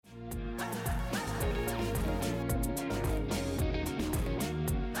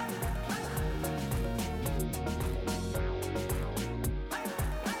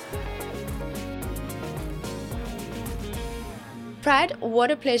Pride, what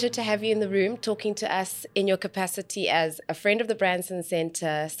a pleasure to have you in the room talking to us in your capacity as a friend of the Branson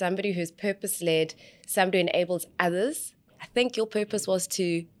Center, somebody who's purpose-led, somebody who enables others. I think your purpose was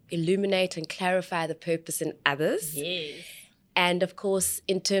to illuminate and clarify the purpose in others. Yes. And of course,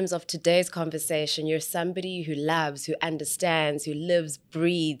 in terms of today's conversation, you're somebody who loves, who understands, who lives,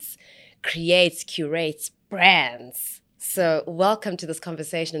 breathes, creates, curates brands. So welcome to this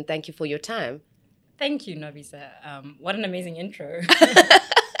conversation and thank you for your time. Thank you, Nobisa. What an amazing intro.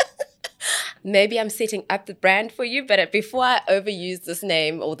 Maybe I'm setting up the brand for you, but before I overuse this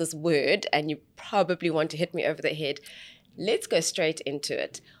name or this word, and you probably want to hit me over the head, let's go straight into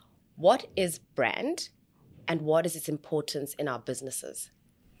it. What is brand and what is its importance in our businesses?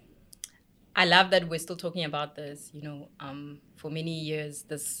 I love that we're still talking about this. For many years,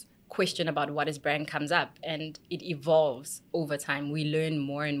 this question about what is brand comes up and it evolves over time. We learn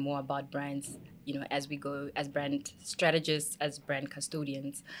more and more about brands, as we go as brand strategists, as brand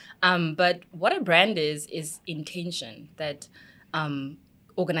custodians. But what a brand is intention that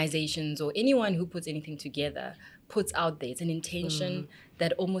organizations or anyone who puts anything together puts out there. It's an intention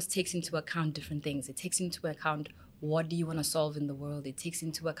that almost takes into account different things. It takes into account what do you want to solve in the world? It takes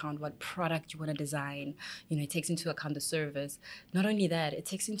into account what product you want to design. It takes into account the service. Not only that, it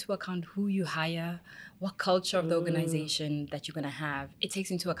takes into account who you hire, what culture of the organization that you're going to have. It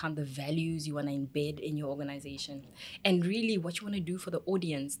takes into account the values you want to embed in your organization and really what you want to do for the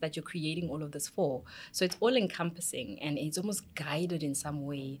audience that you're creating all of this for. So it's all encompassing and it's almost guided in some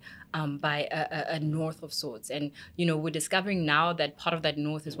way by a north of sorts. And, we're discovering now that part of that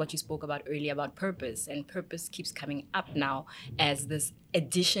north is what you spoke about earlier about purpose. And purpose keeps coming up now as this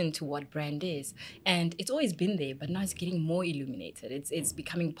addition to what brand is. And it's always been there, but now it's getting more illuminated. It's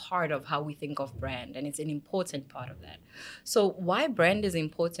becoming part of how we think of brand, and it's an important part of that. So why brand is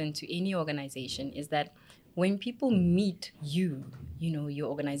important to any organization is that when people meet you, your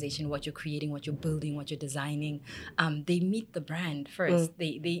organization, what you're creating, what you're building, what you're designing, they meet the brand first.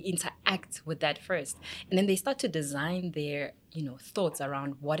 They interact with that first. And then they start to design their, thoughts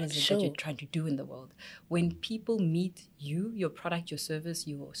around what is it that you're trying to do in the world. When people meet you, your product, your service,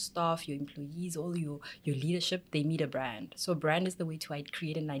 your staff, your employees, all your leadership, they meet a brand. So brand is the way to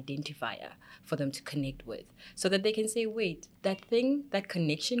create an identifier for them to connect with so that they can say, wait, that thing, that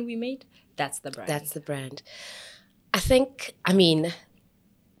connection we made, that's the brand. That's the brand.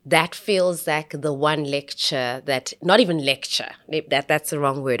 That feels like the one lecture that, not even lecture, that's the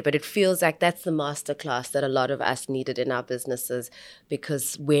wrong word, but it feels like that's the masterclass that a lot of us needed in our businesses,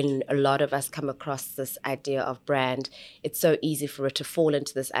 because when a lot of us come across this idea of brand, it's so easy for it to fall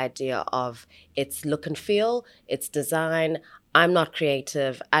into this idea of its look and feel, its design. I'm not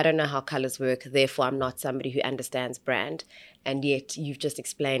creative. I don't know how colors work. Therefore, I'm not somebody who understands brand. And yet you've just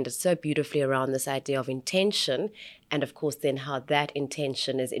explained it so beautifully around this idea of intention and, of course, then how that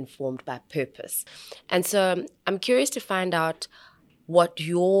intention is informed by purpose. And so I'm curious to find out what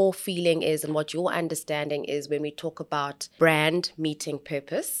your feeling is and what your understanding is when we talk about brand meeting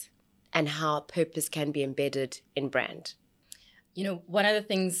purpose and how purpose can be embedded in brand. One of the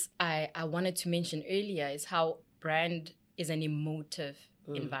things I wanted to mention earlier is how brand is an emotive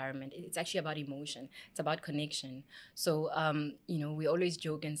environment. It's actually about emotion. It's about connection. So, we always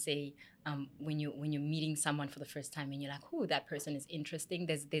joke and say when you're meeting someone for the first time and you're like, oh, that person is interesting,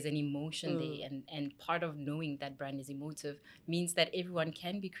 there's an emotion there. And part of knowing that brand is emotive means that everyone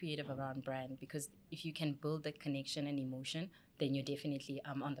can be creative around brand, because if you can build that connection and emotion, then you're definitely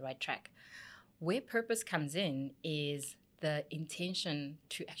on the right track. Where purpose comes in is the intention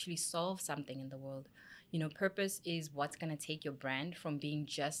to actually solve something in the world. Purpose is what's going to take your brand from being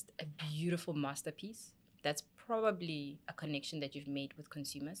just a beautiful masterpiece. That's probably a connection that you've made with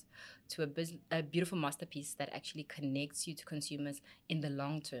consumers to a beautiful masterpiece that actually connects you to consumers in the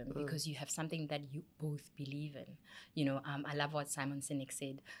long term because you have something that you both believe in. I love what Simon Sinek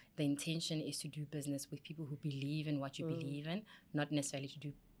said. The intention is to do business with people who believe in what you believe in, not necessarily to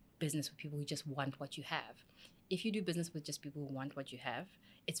do business with people who just want what you have. If you do business with just people who want what you have,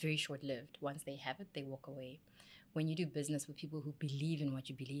 it's very short-lived. Once they have it, they walk away. When you do business with people who believe in what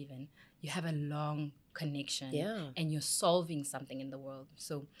you believe in, you have a long connection and you're solving something in the world.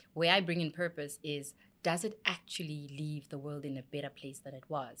 So where I bring in purpose is, does it actually leave the world in a better place than it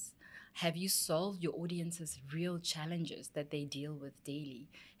was? Have you solved your audience's real challenges that they deal with daily?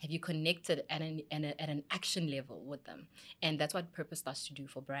 Have you connected at an action level with them? And that's what purpose starts to do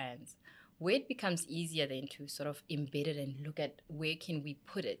for brands. Where it becomes easier then to sort of embed it and look at where can we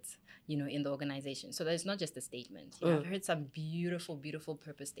put it, in the organization. So there's not just a statement. I've heard some beautiful, beautiful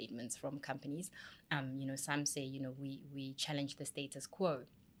purpose statements from companies. Some say, we challenge the status quo.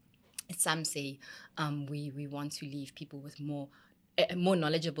 Some say we want to leave people with more more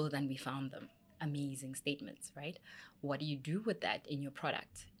knowledgeable than we found them. Amazing statements, right? What do you do with that in your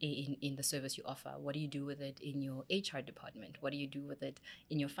product, in the service you offer? What do you do with it in your HR department? What do you do with it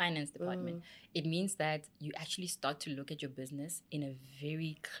in your finance department? It means that you actually start to look at your business in a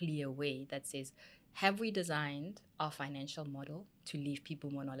very clear way that says, have we designed our financial model to leave people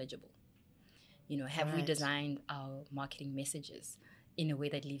more knowledgeable? Have we designed our marketing messages in a way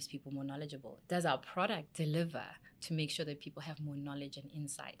that leaves people more knowledgeable? Does our product deliver to make sure that people have more knowledge and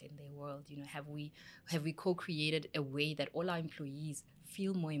insight in their world? Have we co-created a way that all our employees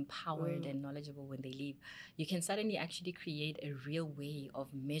feel more empowered and knowledgeable when they leave? You can suddenly actually create a real way of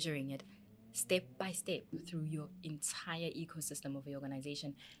measuring it step by step through your entire ecosystem of your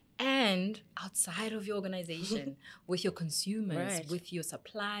organization and outside of your organization, with your consumers, with your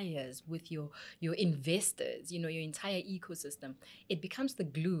suppliers, with your investors, your entire ecosystem. It becomes the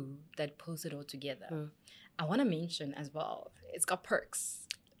glue that pulls it all together. I want to mention as well, it's got perks.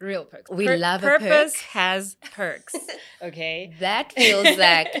 Real perks. We love purpose. Purpose Has perks. Okay? That feels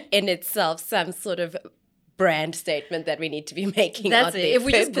like in itself some sort of brand statement that we need to be making. That's it. If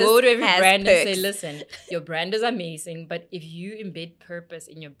we just go to every brand and say, listen, your brand is amazing, but if you embed purpose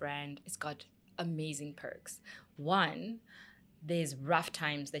in your brand, it's got amazing perks. One, there's rough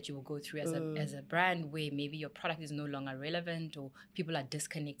times that you will go through as a brand where maybe your product is no longer relevant or people are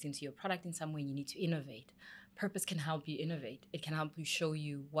disconnecting to your product in some way and you need to innovate. Purpose can help you innovate. It can help you show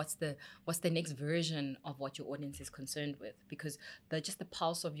you what's the next version of what your audience is concerned with, because just the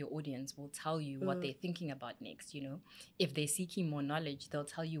pulse of your audience will tell you what they're thinking about next. If they're seeking more knowledge, they'll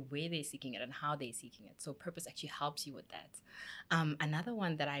tell you where they're seeking it and how they're seeking it. So purpose actually helps you with that. Another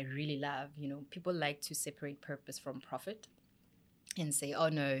one that I really love, people like to separate purpose from profit and say, oh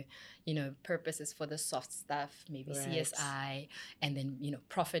no, purpose is for the soft stuff, maybe CSI, and then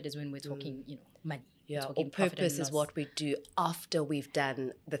profit is when we're talking money. Yeah, or purpose is what we do after we've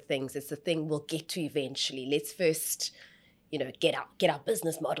done the things. It's the thing we'll get to eventually. Let's first, get our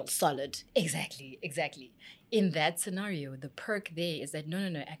business model solid. Exactly. In that scenario, the perk there is that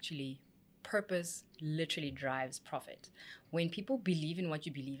no, actually, purpose literally drives profit. When people believe in what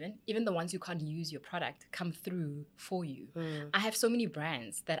you believe in, even the ones who can't use your product come through for you. I have so many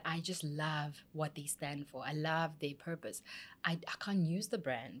brands that I just love what they stand for. I love their purpose. I can't use the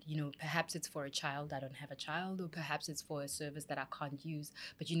brand. Perhaps it's for a child, I don't have a child, or perhaps it's for a service that I can't use.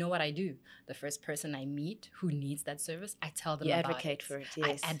 But you know what I do? The first person I meet who needs that service, I tell them about it. You advocate for it,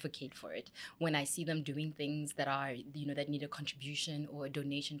 yes. I advocate for it. When I see them doing things that are, that need a contribution or a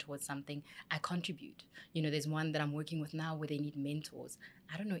donation towards something, I contribute. There's one that I'm working with now where they need mentors.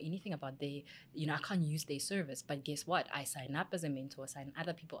 I don't know anything about I can't use their service, but guess what? I sign up as a mentor, sign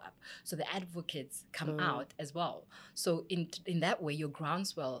other people up. So the advocates come out as well. So in that way, your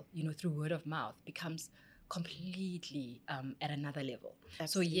groundswell, through word of mouth becomes completely at another level.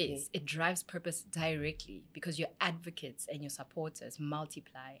 Absolutely. So yes, it drives purpose directly because your advocates and your supporters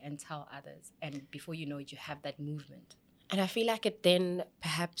multiply and tell others. And before you know it, you have that movement. And I feel like it then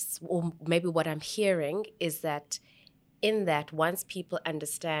perhaps, or maybe what I'm hearing is that in that, once people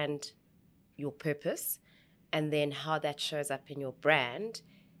understand your purpose and then how that shows up in your brand,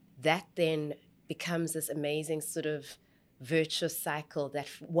 that then becomes this amazing sort of virtuous cycle that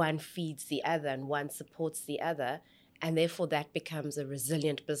one feeds the other and one supports the other. And therefore that becomes a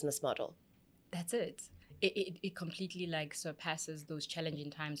resilient business model. That's it. It completely surpasses those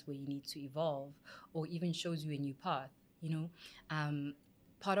challenging times where you need to evolve or even shows you a new path.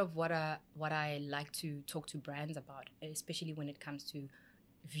 Part of what I like to talk to brands about, especially when it comes to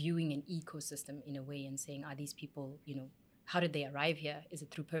viewing an ecosystem in a way and saying, are these people, how did they arrive here? Is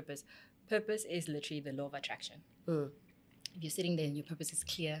it through purpose? Purpose is literally the law of attraction. If you're sitting there and your purpose is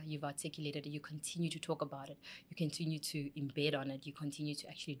clear, you've articulated it, you continue to talk about it, you continue to embed on it, you continue to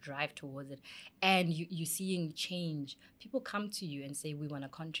actually drive towards it, and you're seeing change. People come to you and say, we want to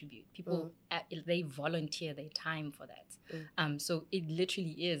contribute. People, they volunteer their time for that. So it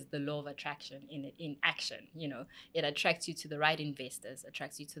literally is the law of attraction in action. It attracts you to the right investors,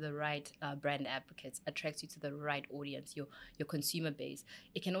 attracts you to the right brand advocates, attracts you to the right audience, your consumer base.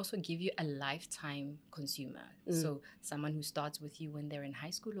 It can also give you a lifetime consumer. So someone who starts with you when they're in high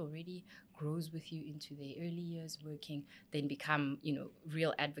school already, grows with you into their early years working, then become,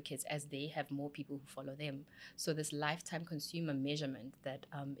 real advocates as they have more people who follow them. So this lifetime consumer measurement that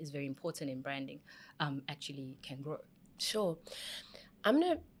is very important in branding actually can grow. Sure. I'm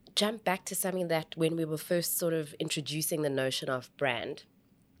going to jump back to something that when we were first sort of introducing the notion of brand,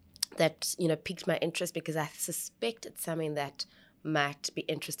 that, piqued my interest because I suspect it's something that might be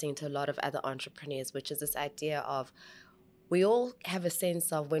interesting to a lot of other entrepreneurs, which is this idea of we all have a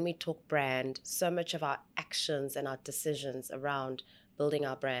sense of when we talk brand, so much of our actions and our decisions around building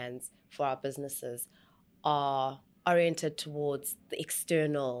our brands for our businesses are oriented towards the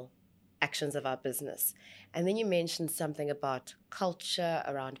external actions of our business. And then you mentioned something about culture,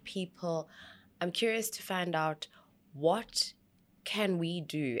 around people. I'm curious to find out, what can we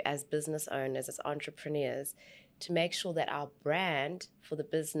do as business owners, as entrepreneurs, to make sure that our brand for the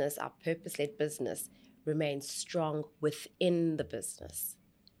business, our purpose-led business, remains strong within the business?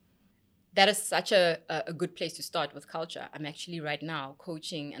 That is such a good place to start with culture. I'm actually right now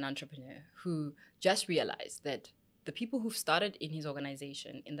coaching an entrepreneur who just realized that the people who've started in his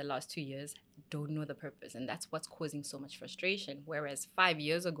organization in the last 2 years don't know the purpose. And that's what's causing so much frustration. Whereas 5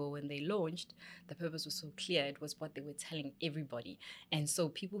 years ago when they launched, the purpose was so clear. It was what they were telling everybody. And so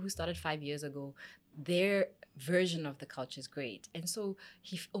people who started 5 years ago, their version of the culture is great. And so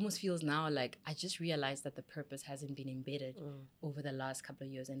he almost feels now like, I just realized that the purpose hasn't been embedded over the last couple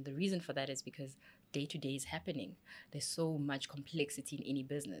of years. And the reason for that is because day to day is happening. There's so much complexity in any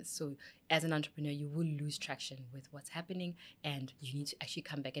business. So as an entrepreneur, you will lose traction with what's happening, and you need to actually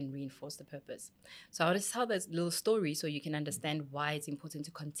come back and reinforce the purpose. So I want to tell this little story so you can understand why it's important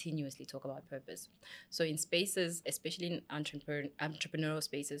to continuously talk about purpose. So in spaces, especially in entrepreneurial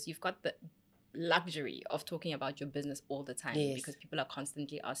spaces, you've got the luxury of talking about your business all the time, because people are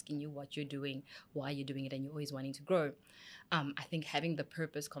constantly asking you what you're doing, why you're doing it, and you're always wanting to grow. I think having the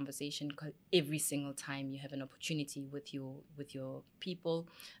purpose conversation every single time you have an opportunity with your people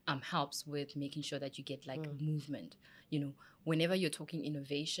helps with making sure that you get movement. Whenever you're talking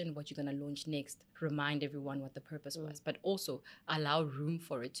innovation, what you're going to launch next, remind everyone what the purpose was, but also allow room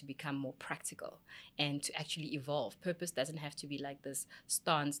for it to become more practical and to actually evolve. Purpose doesn't have to be like this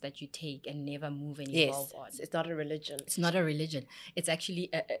stance that you take and never move and evolve on. It's not a religion. It's not a religion. It's actually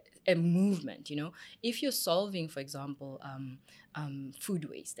a movement, If you're solving, for example, food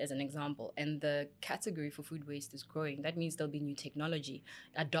waste as an example, and the category for food waste is growing, that means there'll be new technology.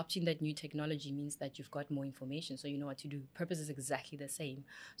 Adopting that new technology means that you've got more information, so you know what to do. Purpose is exactly the same.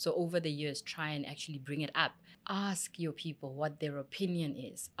 So over the years, try and actually bring it up. Ask your people what their opinion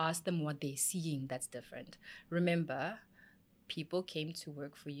is. Ask them what they're seeing that's different. Remember, people came to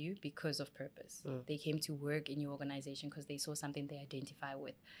work for you because of purpose. They came to work in your organization because they saw something they identify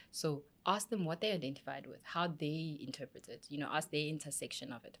with. So ask them what they identified with, how they interpret it, ask their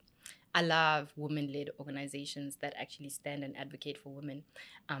intersection of it. I love women-led organizations that actually stand and advocate for women.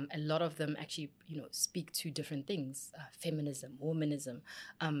 A lot of them actually, speak to different things: feminism, womanism,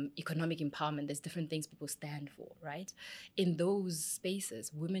 economic empowerment. There's different things people stand for, right? In those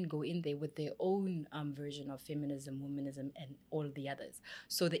spaces, women go in there with their own version of feminism, womanism, and all of the others.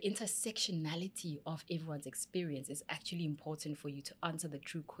 So the intersectionality of everyone's experience is actually important for you to answer the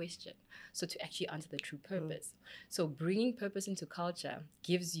true question. So to actually answer the true purpose. So bringing purpose into culture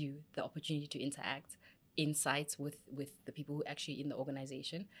gives you the opportunity to interact, insights with the people who actually in the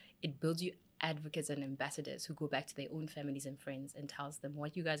organization. It builds you advocates and ambassadors who go back to their own families and friends and tells them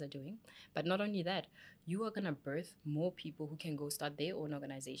what you guys are doing. But not only that, you are going to birth more people who can go start their own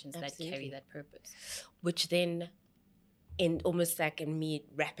organizations that carry that purpose. Which then, in almost like in me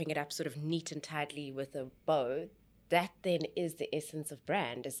wrapping it up sort of neat and tidily with a bow, that then is the essence of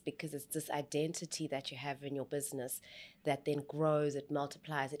brand, is because it's this identity that you have in your business that then grows, it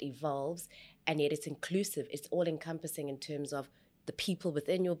multiplies, it evolves, and yet it's inclusive. It's all encompassing in terms of the people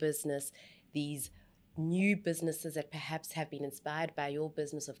within your business, these new businesses that perhaps have been inspired by your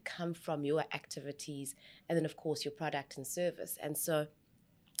business, have come from your activities, and then of course your product and service. And so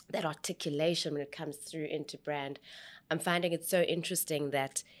that articulation when it comes through into brand, I'm finding it so interesting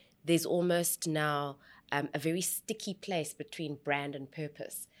that there's almost now a very sticky place between brand and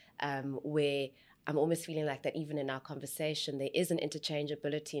purpose, where I'm almost feeling like that even in our conversation, there is an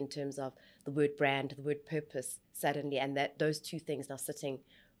interchangeability in terms of the word brand, the word purpose suddenly, and that those two things now sitting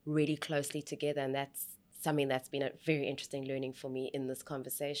really closely together. And that's something that's been a very interesting learning for me in this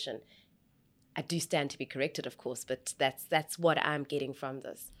conversation. I do stand to be corrected, of course, but that's what I'm getting from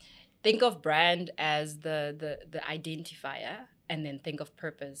this. Think of brand as the identifier, and then think of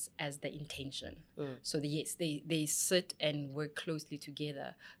purpose as the intention. So yes, they sit and work closely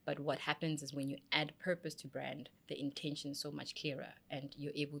together. But what happens is when you add purpose to brand, the intention is so much clearer, and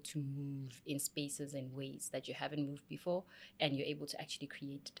you're able to move in spaces and ways that you haven't moved before, and you're able to actually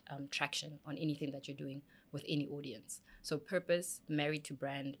create traction on anything that you're doing with any audience. So purpose married to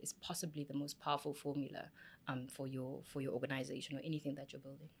brand is possibly the most powerful formula for your organization or anything that you're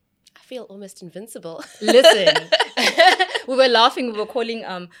building. I feel almost invincible. Listen, We were laughing. We were calling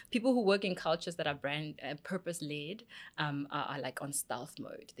people who work in cultures that are brand purpose led are like on stealth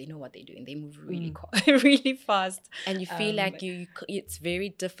mode. They know what they're doing. They move really really fast, and you feel like it's very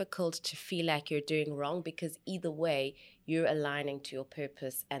difficult to feel like you're doing wrong, because either way you're aligning to your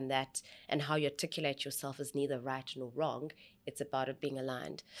purpose, and how you articulate yourself is neither right nor wrong. It's about it being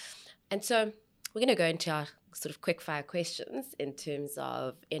aligned. And so we're going to go into our sort of quick fire questions in terms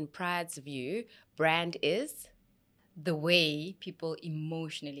of, in Pride's view, brand is the way people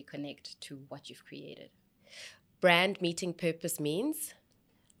emotionally connect to what you've created. Brand meeting purpose means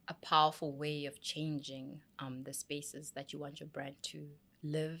a powerful way of changing the spaces that you want your brand to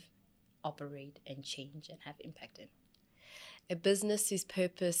live, operate, and change and have impact in. A business whose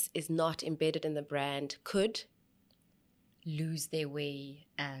purpose is not embedded in the brand could lose their way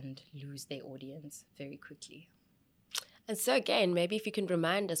and lose their audience very quickly. And so again, maybe if you can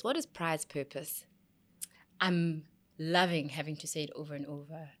remind us, what is Pride's purpose? I'm loving having to say it over and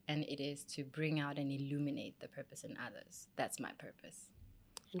over, and it is to bring out and illuminate the purpose in others. That's my purpose.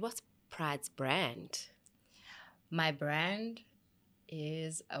 And what's Pride's brand? My brand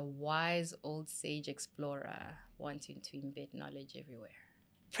is a wise old sage explorer wanting to embed knowledge everywhere.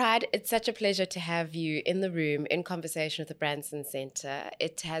 Pride, it's such a pleasure to have you in the room in conversation with the Branson Center.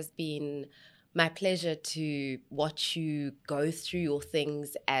 It has been my pleasure to watch you go through your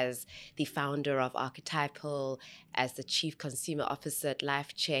things as the founder of Archetypal, as the Chief Consumer Officer at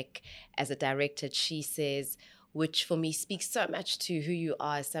LifeCheck, as a director at She Says, which for me speaks so much to who you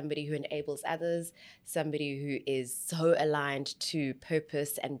are as somebody who enables others, somebody who is so aligned to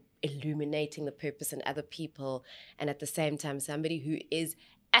purpose and illuminating the purpose in other people, and at the same time, somebody who is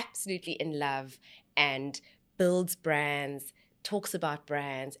absolutely in love and builds brands, talks about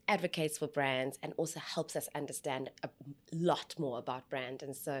brands, advocates for brands, and also helps us understand a lot more about brand.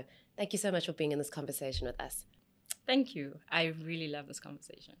 And so thank you so much for being in this conversation with us. Thank you. I really love this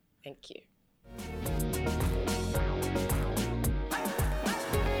conversation. Thank you.